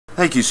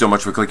Thank you so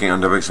much for clicking on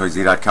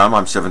WXYZ.com.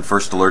 I'm 7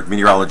 First Alert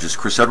meteorologist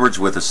Chris Edwards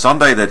with a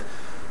Sunday that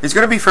is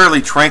going to be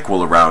fairly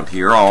tranquil around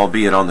here,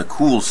 albeit on the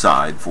cool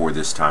side for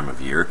this time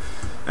of year.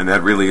 And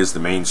that really is the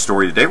main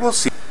story today. We'll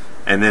see.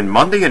 And then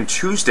Monday and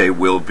Tuesday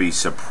will be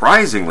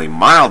surprisingly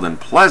mild and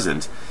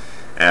pleasant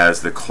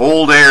as the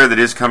cold air that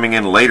is coming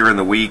in later in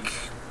the week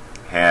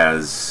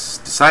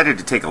has decided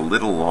to take a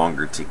little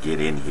longer to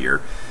get in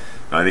here.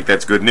 I think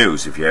that's good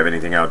news if you have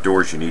anything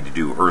outdoors you need to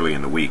do early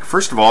in the week.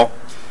 First of all,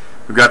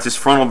 we've got this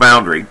frontal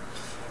boundary,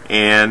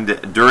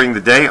 and during the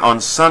day on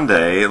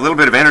Sunday, a little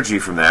bit of energy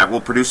from that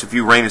will produce a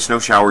few rain and snow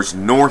showers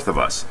north of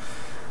us.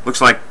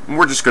 Looks like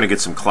we're just going to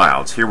get some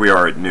clouds. Here we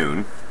are at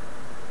noon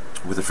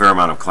with a fair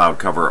amount of cloud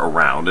cover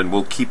around, and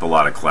we'll keep a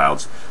lot of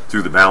clouds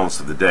through the balance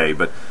of the day,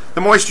 but the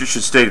moisture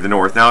should stay to the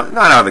north. Now,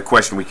 not out of the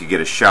question we could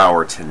get a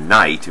shower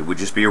tonight. It would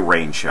just be a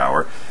rain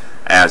shower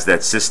as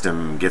that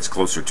system gets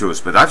closer to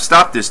us. But I've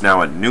stopped this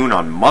now at noon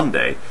on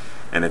Monday,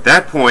 and at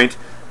that point,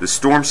 the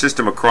storm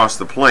system across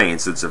the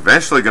plains that's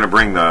eventually going to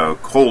bring the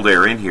cold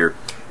air in here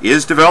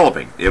is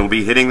developing. It'll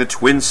be hitting the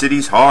Twin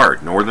Cities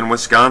hard, northern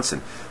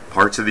Wisconsin,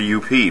 parts of the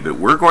UP, but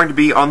we're going to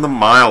be on the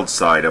mild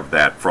side of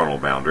that frontal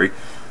boundary.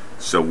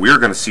 So we're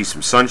going to see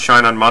some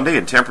sunshine on Monday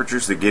and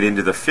temperatures that get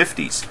into the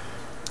 50s.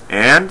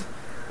 And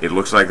it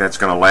looks like that's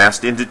going to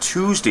last into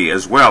Tuesday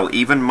as well.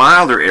 Even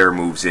milder air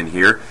moves in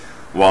here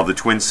while the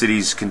Twin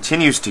Cities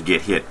continues to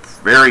get hit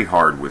very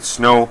hard with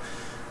snow.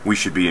 We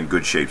should be in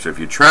good shape. So if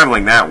you're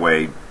traveling that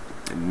way,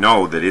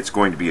 know that it's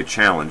going to be a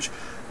challenge.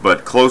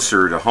 But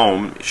closer to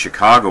home,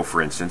 Chicago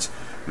for instance,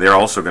 they're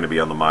also going to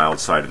be on the mild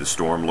side of the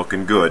storm,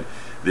 looking good.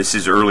 This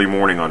is early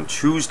morning on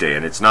Tuesday,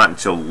 and it's not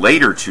until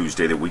later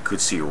Tuesday that we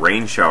could see a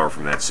rain shower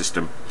from that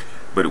system,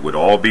 but it would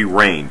all be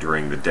rain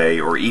during the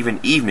day or even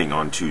evening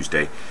on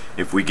Tuesday.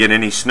 If we get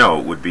any snow,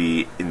 it would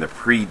be in the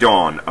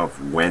pre-dawn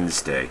of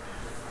Wednesday,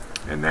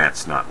 and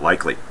that's not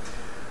likely.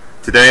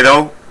 Today,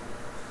 though,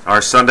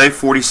 our Sunday,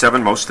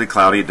 47, mostly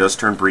cloudy. It does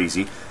turn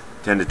breezy,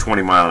 10 to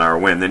 20 mile an hour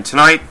wind. Then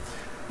tonight,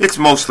 it's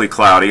mostly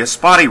cloudy. A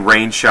spotty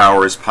rain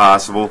shower is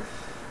possible.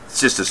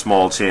 It's just a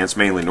small chance,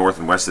 mainly north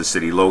and west of the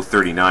city, low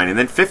 39. And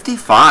then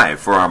 55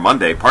 for our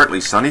Monday, partly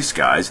sunny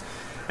skies.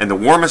 And the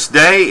warmest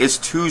day is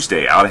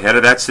Tuesday, out ahead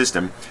of that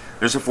system.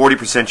 There's a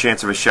 40%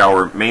 chance of a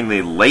shower,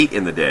 mainly late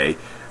in the day.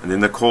 And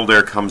then the cold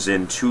air comes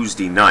in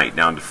Tuesday night,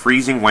 down to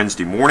freezing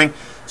Wednesday morning.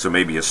 So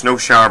maybe a snow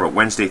shower, but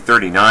Wednesday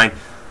 39.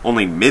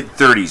 Only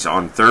mid-30s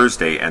on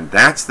Thursday, and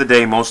that's the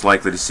day most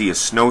likely to see a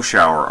snow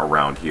shower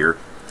around here.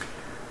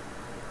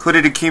 Could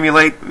it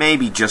accumulate?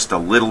 Maybe just a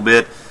little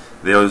bit.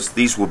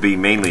 These will be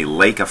mainly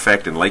lake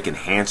effect and lake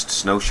enhanced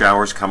snow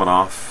showers coming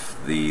off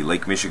the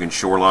Lake Michigan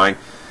shoreline.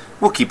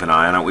 We'll keep an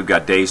eye on it. We've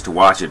got days to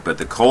watch it, but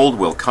the cold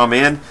will come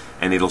in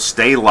and it'll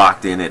stay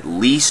locked in at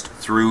least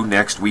through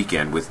next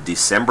weekend with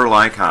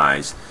December-like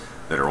highs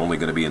that are only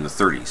going to be in the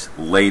 30s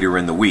later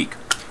in the week.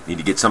 Need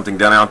to get something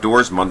done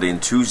outdoors Monday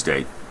and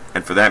Tuesday,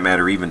 and for that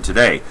matter even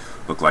today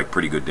look like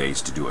pretty good days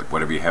to do it.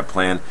 Whatever you have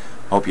planned,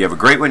 hope you have a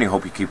great one. I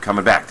hope you keep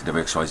coming back to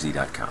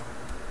WXYZ.com.